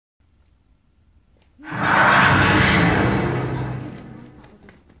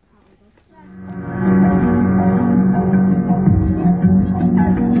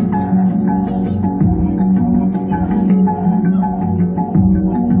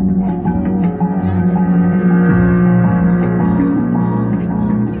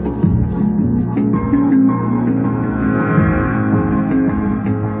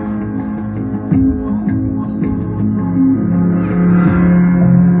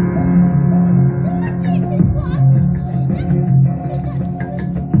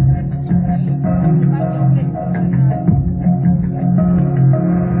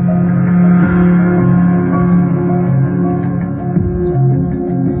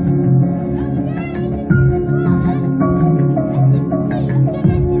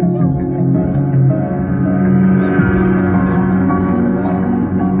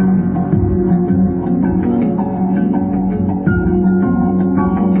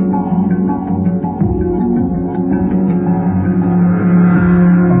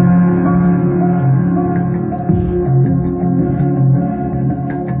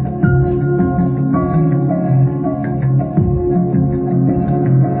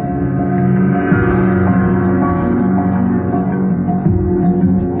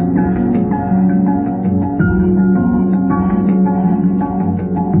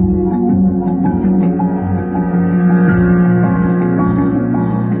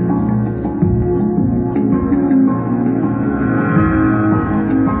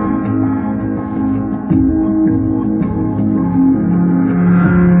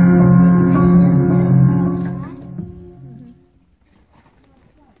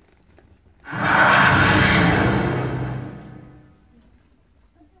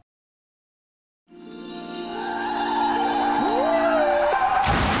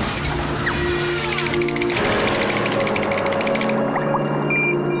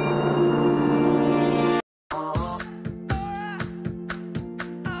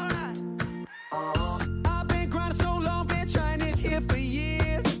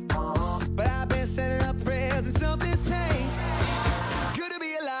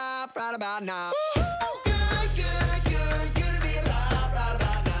right about now.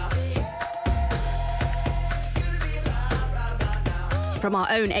 From our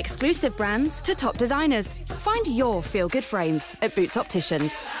own exclusive brands to top designers, find your feel-good frames at Boots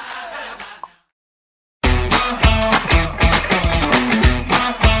Opticians.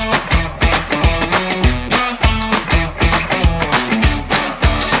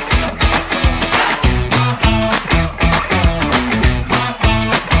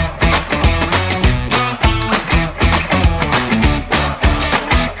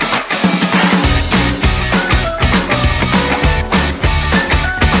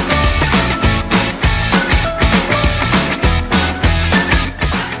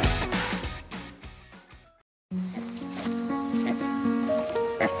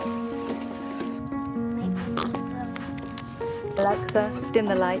 Alexa, dim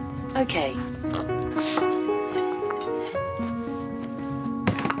the lights. Okay.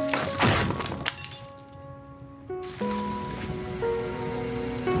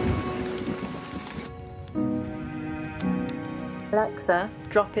 Alexa,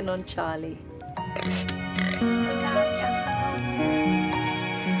 drop in on Charlie.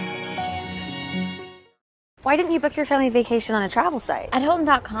 Why didn't you book your family vacation on a travel site? At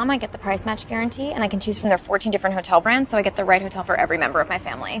Hilton.com, I get the price match guarantee, and I can choose from their 14 different hotel brands, so I get the right hotel for every member of my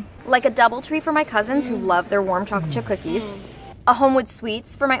family. Like a DoubleTree for my cousins who love their warm chocolate chip cookies, a Homewood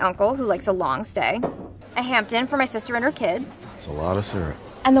Suites for my uncle who likes a long stay, a Hampton for my sister and her kids, That's a lot of syrup.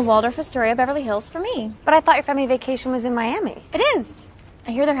 and the Waldorf Astoria Beverly Hills for me. But I thought your family vacation was in Miami. It is.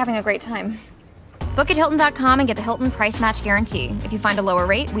 I hear they're having a great time. Book at Hilton.com and get the Hilton price match guarantee. If you find a lower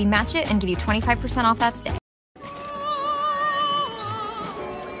rate, we match it and give you 25% off that stay.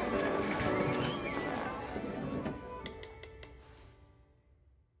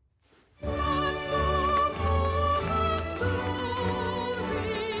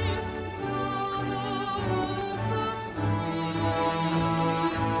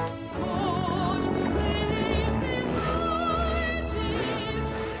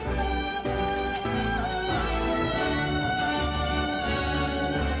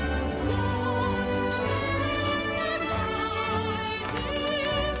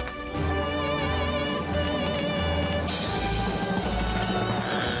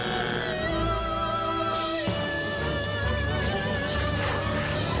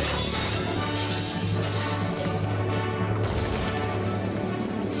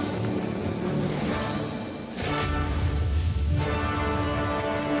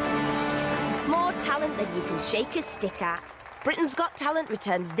 Talent that you can shake a stick at. Britain's Got Talent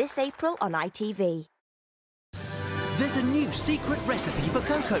returns this April on ITV. There's a new secret recipe for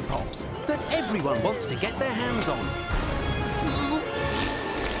Cocoa Pops that everyone wants to get their hands on.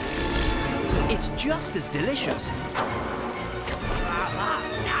 It's just as delicious,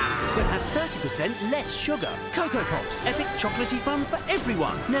 but has 30% less sugar. Cocoa Pops, epic chocolatey fun for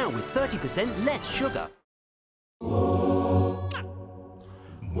everyone. Now with 30% less sugar.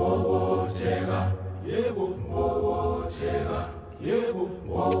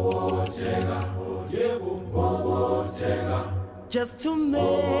 Just to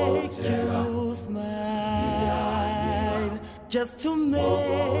make you smile, just to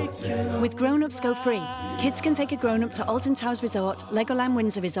make you... With Grown Ups Go Free, kids can take a grown-up to Alton Towers Resort, Legoland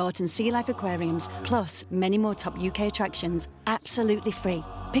Windsor Resort and Sea Life Aquariums, plus many more top UK attractions, absolutely free.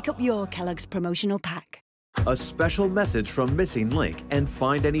 Pick up your Kellogg's promotional pack. A special message from Missing Link and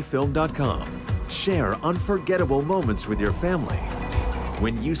FindAnyFilm.com. Share unforgettable moments with your family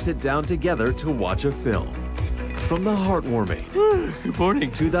when you sit down together to watch a film. From the heartwarming, good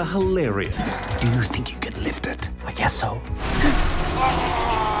morning, to the hilarious. Do you think you can lift it? I guess so.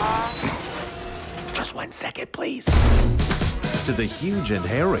 Just 1 second, please. To the huge and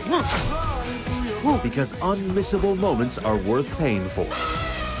hairy. Because unmissable moments are worth paying for.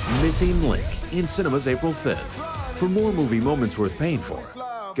 Missing Link in cinemas April 5th. For more movie moments worth paying for,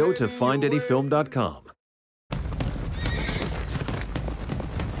 go to FindAnyFilm.com.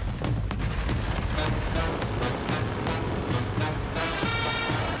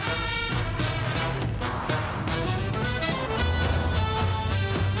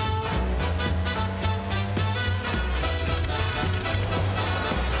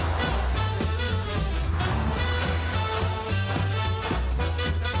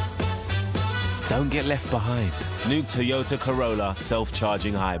 Don't get left behind. New Toyota Corolla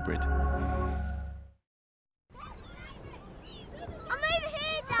self-charging hybrid.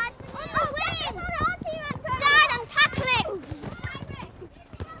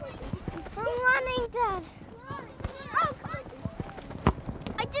 Dad.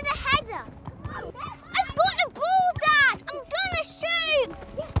 I did a header. I've got the ball, Dad. I'm gonna shoot.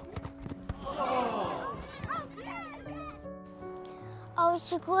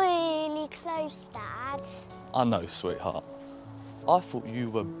 was really close, Dad. I know, sweetheart. I thought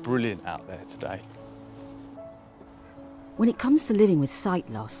you were brilliant out there today. When it comes to living with sight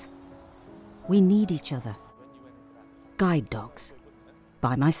loss, we need each other. Guide dogs,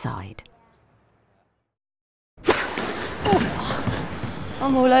 by my side.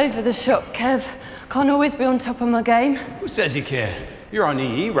 I'm all over the shop, Kev. Can't always be on top of my game. Who says you can't? You're on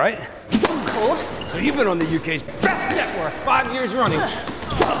EE, right? Of course. So you've been on the UK's best network 5 years running.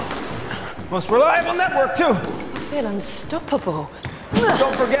 Most reliable network, too. I feel unstoppable.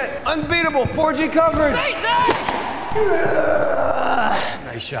 Don't forget, unbeatable 4G coverage.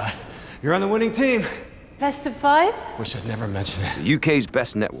 Nice shot. You're on the winning team. Best of 5? Wish I'd never mentioned it. The UK's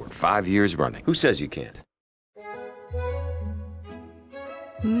best network, 5 years running. Who says you can't?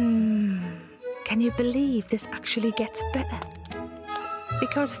 Can you believe this actually gets better?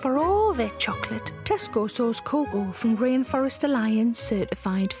 Because for all their chocolate, Tesco source cocoa from Rainforest Alliance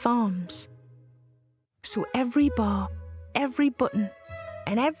certified farms. So every bar, every button,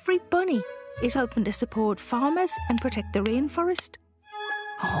 and every bunny is helping to support farmers and protect the rainforest.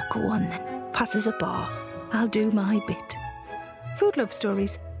 Oh, go on then, pass us a bar. I'll do my bit. Food Love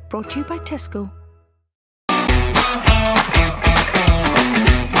Stories, brought to you by Tesco.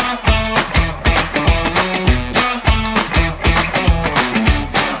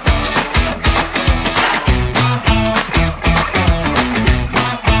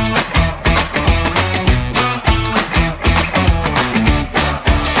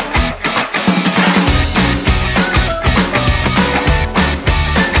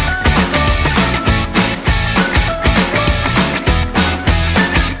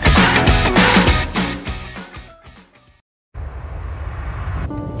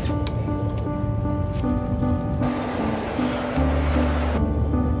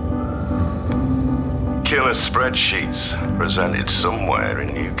 Killer Spreadsheets presented somewhere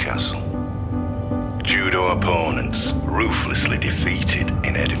in Newcastle. Judo opponents ruthlessly defeated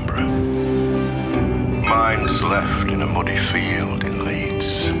in Edinburgh. Minds left in a muddy field in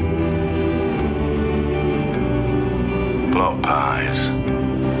Leeds. Block pies.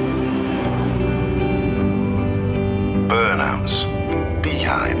 Burnouts.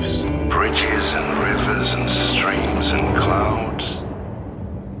 Beehives. Bridges and rivers and streams and clouds.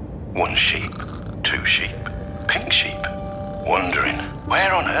 One sheep. 2 sheep, pink sheep, wondering,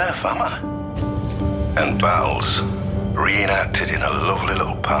 where on earth am I? And battles reenacted in a lovely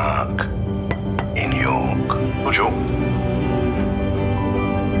little park in York. Bonjour.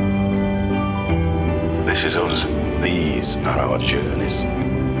 This is us. These are our journeys.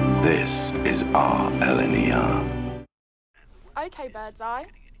 This is our LNER. Okay, Birdseye.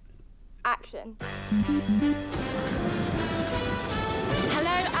 Action. Hello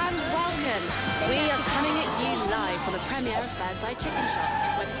and welcome. We are coming at you live from the premiere of Birdseye Chicken Shop.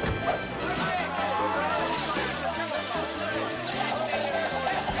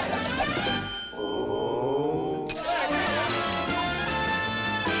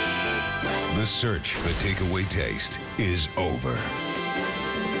 The search for takeaway taste is over.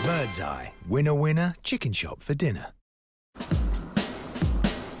 Birdseye. Winner, winner, chicken shop for dinner.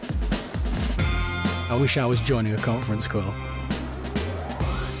 I wish I was joining a conference call.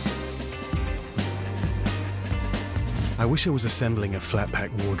 I wish I was assembling a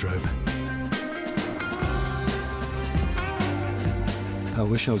flat-pack wardrobe. I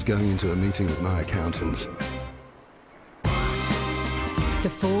wish I was going into a meeting with my accountants. The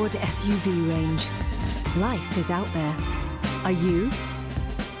Ford SUV range. Life is out there. Are you?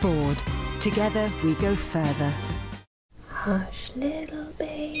 Ford. Together we go further. Hush, little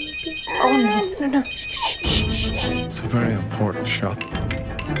baby. Oh, no, no, no. Shh, shh, shh, shh. It's a very important shot.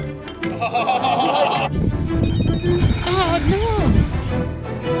 Oh, no!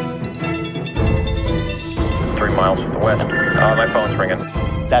 3 miles to the west. My phone's ringing.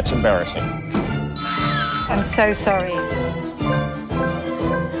 That's embarrassing. I'm so sorry.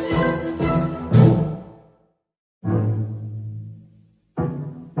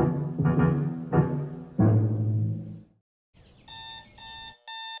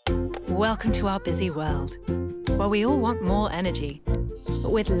 Welcome to our busy world, where we all want more energy,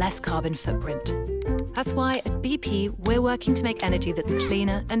 but with less carbon footprint. That's why at BP, we're working to make energy that's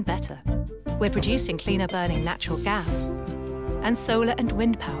cleaner and better. We're producing cleaner burning natural gas and solar and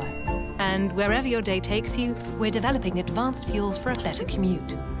wind power. And wherever your day takes you, we're developing advanced fuels for a better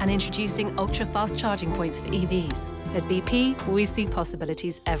commute and introducing ultra-fast charging points for EVs. At BP, we see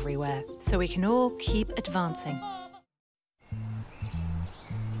possibilities everywhere, so we can all keep advancing.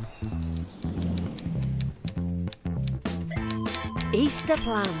 Easter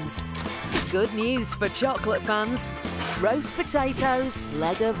plans. Good news for chocolate fans. roast potatoes,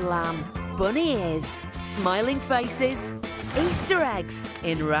 leg of lamb, bunny ears, smiling faces, Easter eggs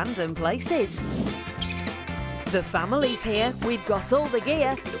in random places. The family's here, we've got all the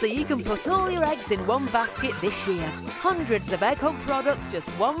gear, so you can put all your eggs in one basket this year. Hundreds of Egg Hunt products, just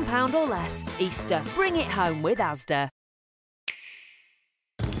 £1 or less. Easter, bring it home with Asda.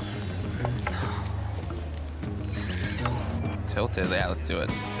 Tilted, yeah, let's do it.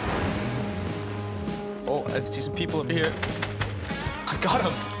 Oh, I see some people over here. I got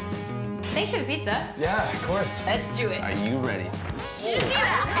him. Thanks for the pizza. Yeah, of course. Let's do it. Are you ready? Did you see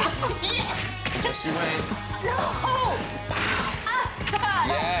that? Yes! Just you wait. No!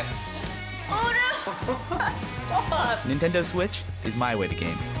 Yes! Oh no! Stop! Nintendo Switch is my way to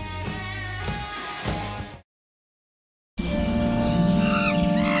game.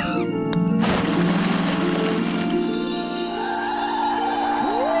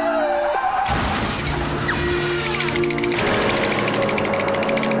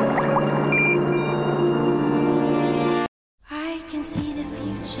 I can see the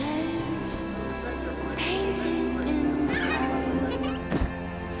future painted in white.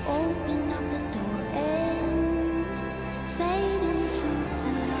 Open up the door and fade into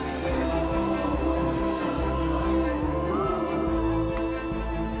the light.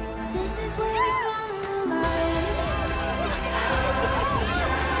 This is where we come alive.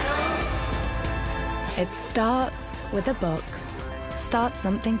 It starts with a box. Start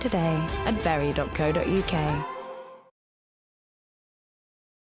something today at berry.co.uk.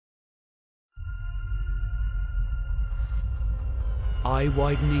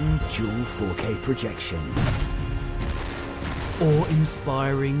 Eye-widening dual 4K projection.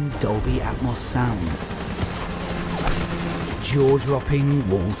 Awe-inspiring Dolby Atmos sound. Jaw-dropping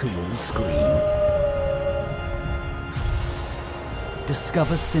wall-to-wall screen.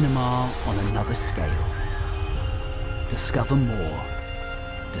 Discover cinema on another scale. Discover more.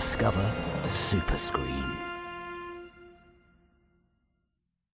 Discover the super screen.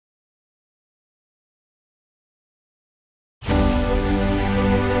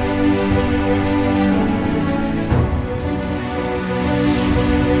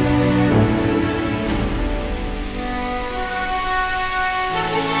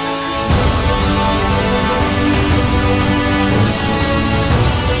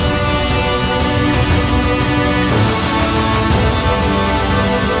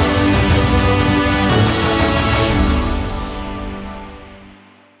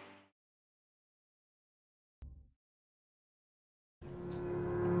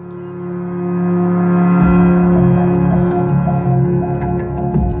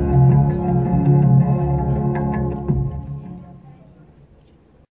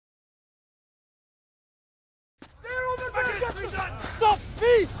 Stop!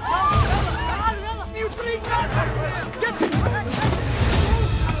 Please! You three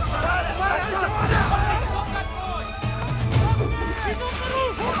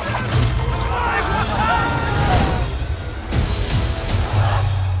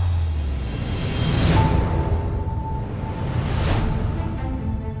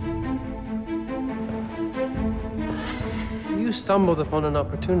You stumbled upon an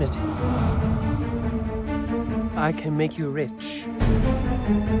opportunity. I can make you rich.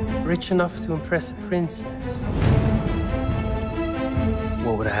 Rich enough to impress a princess.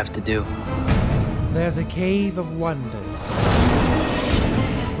 What would I have to do? There's a cave of wonders.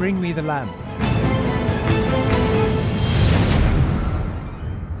 Bring me the lamp.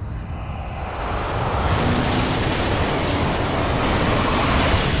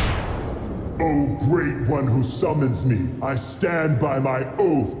 O great one who summons me, I stand by my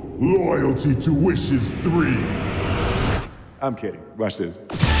oath, loyalty to wishes 3. I'm kidding. Watch this.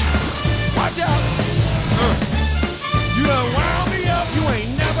 Watch out! You done wound me up. You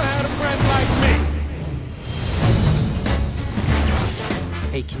ain't never had a friend like me.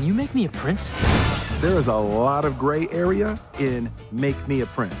 Hey, can you make me a prince? There is a lot of gray area in Make Me a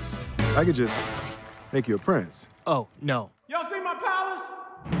Prince. I could just make you a prince. Oh, no. Y'all see my palace?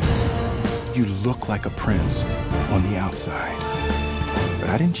 You look like a prince on the outside, but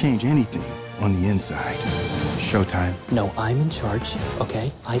I didn't change anything on the inside. Showtime. No, I'm in charge,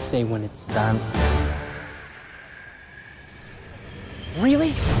 okay? I say when it's time.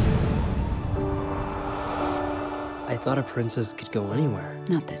 Really? I thought a princess could go anywhere.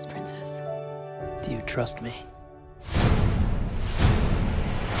 Not this princess. Do you trust me?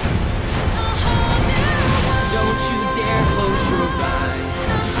 Don't you dare close your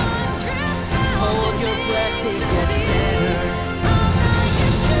eyes. Hold your breath, it gets better.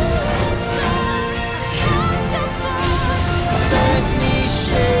 Let me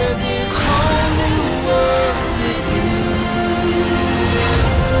share this whole new world with you.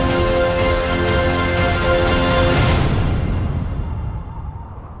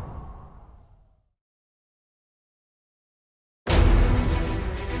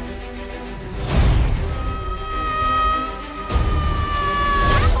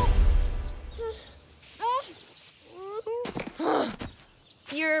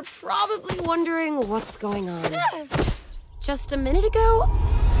 You're probably wondering what's going on. Just a minute ago,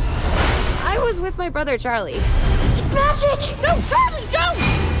 I was with my brother Charlie. It's magic! No, Charlie, don't!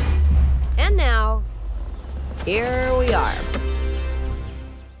 And now, here we are.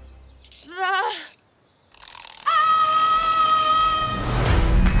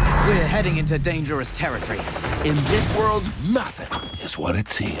 We're heading into dangerous territory. In this world, nothing is what it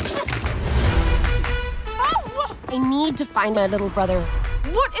seems. I need to find my little brother.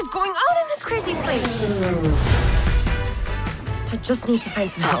 What is going on in this crazy place? I just need to find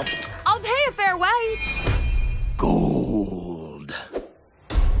some help. I'll pay a fair wage. Gold.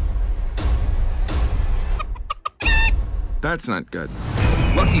 That's not good.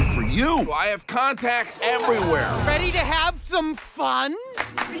 Lucky for you, I have contacts everywhere. Ready to have some fun?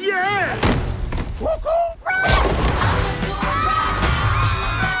 Yeah!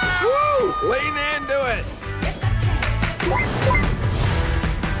 Woo! Lean into it.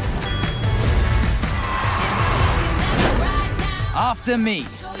 After me.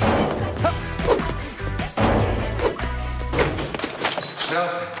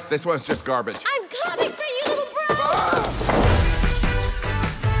 No, this one's just garbage. I'm coming for you, little bro!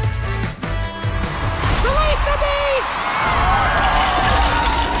 Release the beast!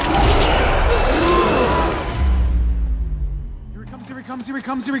 Here he comes, here he comes, here he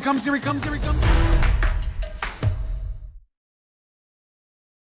comes, here he comes, here he comes, here he comes.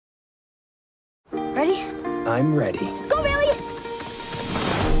 Ready? I'm ready. Go, Bailey!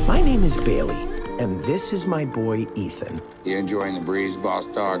 My name is Bailey, and this is my boy, Ethan. You enjoying the breeze, boss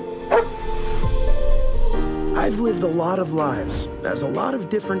dog? I've lived a lot of lives as a lot of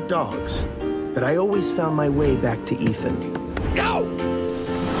different dogs, but I always found my way back to Ethan. Go!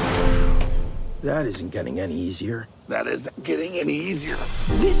 That isn't getting any easier. That isn't getting any easier.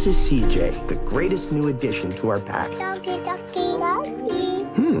 This is CJ, the greatest new addition to our pack. Doggy, doggy, doggy.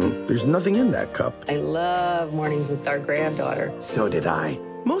 There's nothing in that cup. I love mornings with our granddaughter. So did I.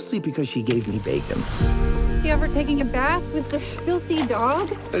 Mostly because she gave me bacon. Is you ever taking a bath with the filthy dog?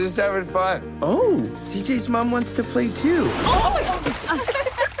 They're just having fun. Oh, CJ's mom wants to play too. Oh my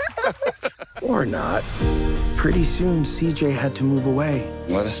God! Or not. Pretty soon, CJ had to move away.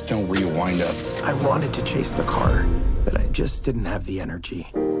 Let us know where you wind up. I wanted to chase the car, but I just didn't have the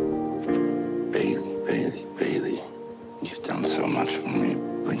energy. Bailey, you've done so much for me.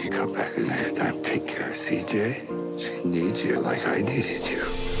 When you come back the next time, take care of CJ. She needs you like I needed you.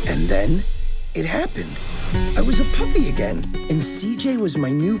 And then, it happened. I was a puppy again, and CJ was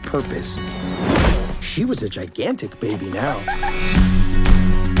my new purpose. She was a gigantic baby now.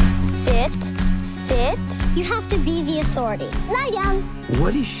 Sit. You have to be the authority. Lie down.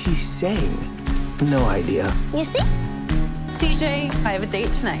 What is she saying? No idea. You see? CJ, I have a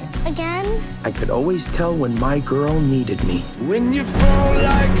date tonight. Again? I could always tell when my girl needed me. When you fall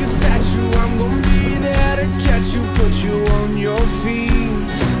like a statue, I'm gonna be there to catch you, put you on your feet.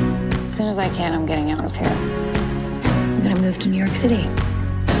 As soon as I can, I'm getting out of here. I'm gonna move to New York City.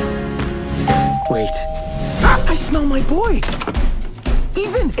 Wait. I smell my boy.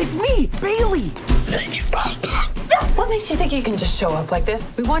 Ethan, it's me, Bailey. Thank you, boss dog. What makes you think you can just show up like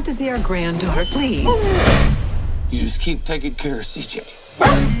this? We want to see our granddaughter, please. You just keep taking care of CJ.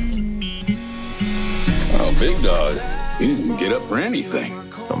 Oh, big dog. You can get up for anything.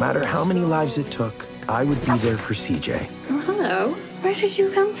 No matter how many lives it took, I would be there for CJ. Oh, hello. Where did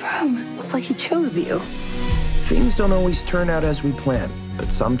you come from? It's like he chose you. Things don't always turn out as we plan, but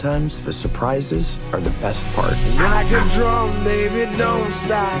sometimes the surprises are the best part. Like a drum, baby, don't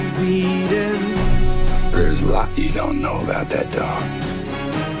stop beating. There's a lot you don't know about that dog.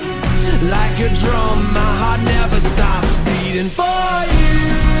 Like a drum, my heart never stops beating for you.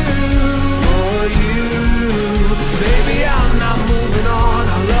 Baby, I'm not moving on.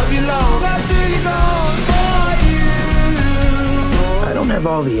 I love you long after you're gone for you. I don't have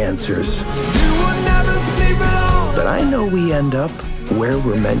all the answers, You will never sleep alone. but I know we end up where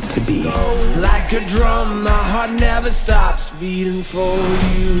we're meant to be. Like a drum, my heart never stops beating for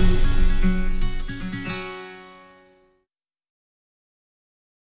you.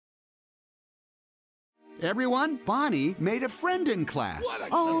 Everyone, Bonnie made a friend in class.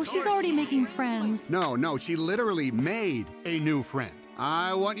 Oh, she's already making friends. No, she literally made a new friend.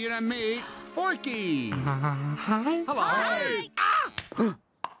 I want you to meet Forky. Hi. Hello. Hi. Ah!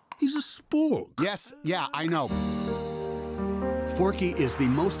 He's a spork. Yes, yeah, I know. Forky is the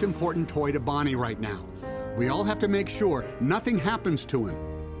most important toy to Bonnie right now. We all have to make sure nothing happens to him.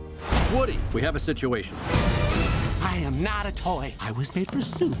 Woody, we have a situation. I am not a toy. I was made for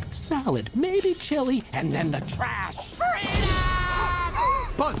soup, salad, maybe chili, and then the trash.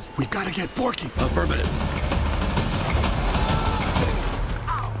 Buzz, we've got to get Forky. Affirmative.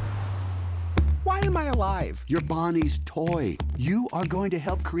 alive. You're Bonnie's toy. You are going to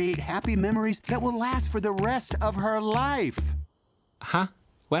help create happy memories that will last for the rest of her life. Huh?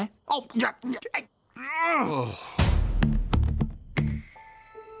 What? Oh, yeah.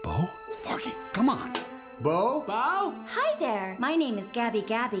 Bo? Forky, come on. Bo? Bo? Hi there. My name is Gabby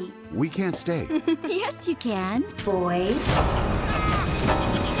Gabby. We can't stay. Yes, you can. Boys.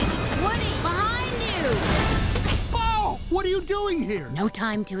 Woody, behind you! Bo! What are you doing here? No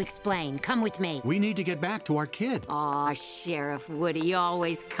time to explain. Come with me. We need to get back to our kid. Aw, Sheriff Woody,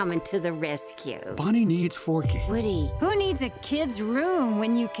 always coming to the rescue. Bonnie needs Forky. Woody, who needs a kid's room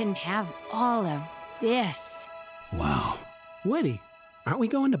when you can have all of this? Wow. Woody, aren't we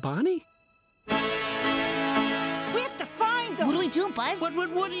going to Bonnie? What do we do, Buzz? What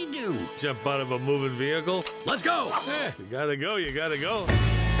would Woody do? Jump out of a moving vehicle? Let's go! Yeah, you gotta go, you gotta go.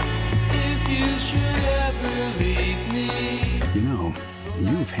 If you should ever leave me. You know,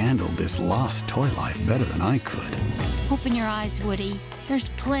 you've handled this lost toy life better than I could. Open your eyes, Woody. There's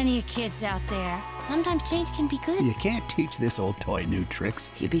plenty of kids out there. Sometimes change can be good. You can't teach this old toy new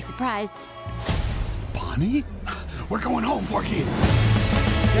tricks. You'd be surprised. Bonnie? We're going home, Forky.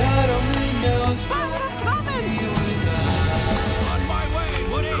 God only knows what I'm coming. On my way,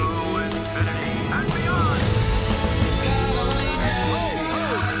 Woody. To infinity and beyond.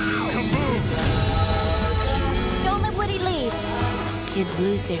 Don't let Woody leave. Kids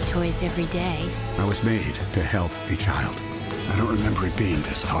lose their toys every day. I was made to help a child. I don't remember it being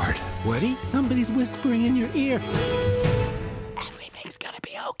this hard. Woody, somebody's whispering in your ear. Everything's gonna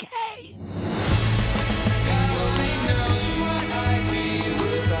be okay. God only knows what I'd be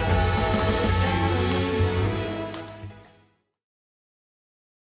without you.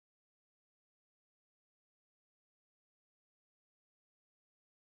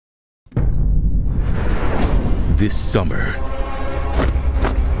 This summer,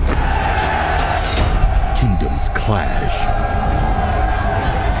 kingdoms clash,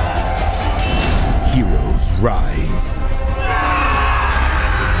 heroes rise,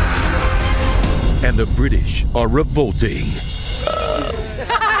 and the British are revolting.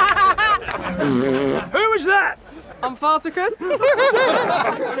 Who was that? I'm Farticus.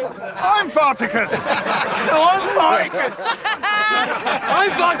 I'm Farticus! No, I'm Farticus!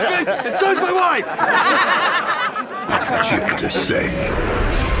 I'm Farticus, and so's my wife! What you to say?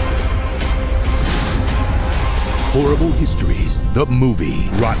 Horrible Histories, the movie,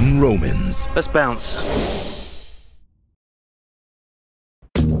 Rotten Romans. Let's bounce.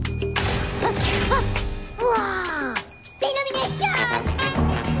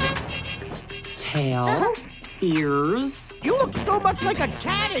 Tail, ears. You look so much like a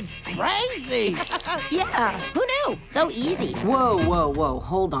cat, it's crazy! Yeah, who knew? So easy. Whoa, whoa, whoa,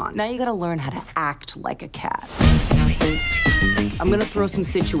 hold on. Now you gotta learn how to act like a cat. I'm gonna throw some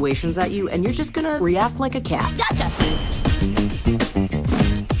situations at you, and you're just gonna react like a cat. Gotcha!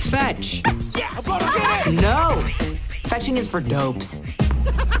 Fetch. Yeah, I'm gonna get it! No! Fetching is for dopes.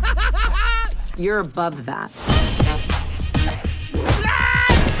 You're above that.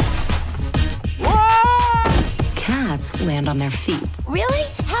 Cats land on their feet. Really?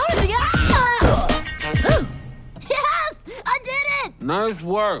 How did they get... Ah! Yes! I did it! Nice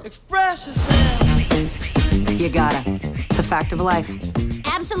work. Express yourself. You gotta. It's a fact of life.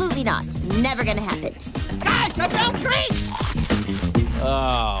 Absolutely not. Never gonna happen. Guys, I found trees!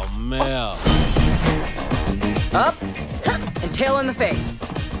 Oh, Mel. Up and tail in the face.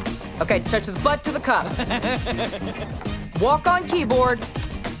 Okay, touch the butt to the cup. Walk on keyboard.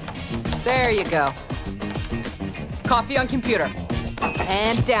 There you go. Coffee on computer.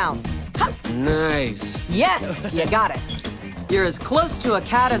 And down. Nice. Yes, you got it. You're as close to a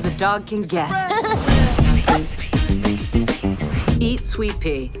cat as a dog can get. Eat sweet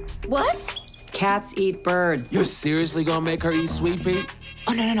pea. What? Cats eat birds. You're seriously gonna make her eat sweet pea?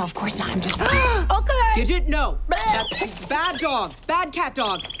 Oh, no, of course not. I'm just... Okay. You didn't know. That's bad dog. Bad cat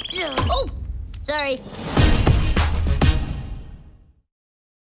dog. Oh, sorry.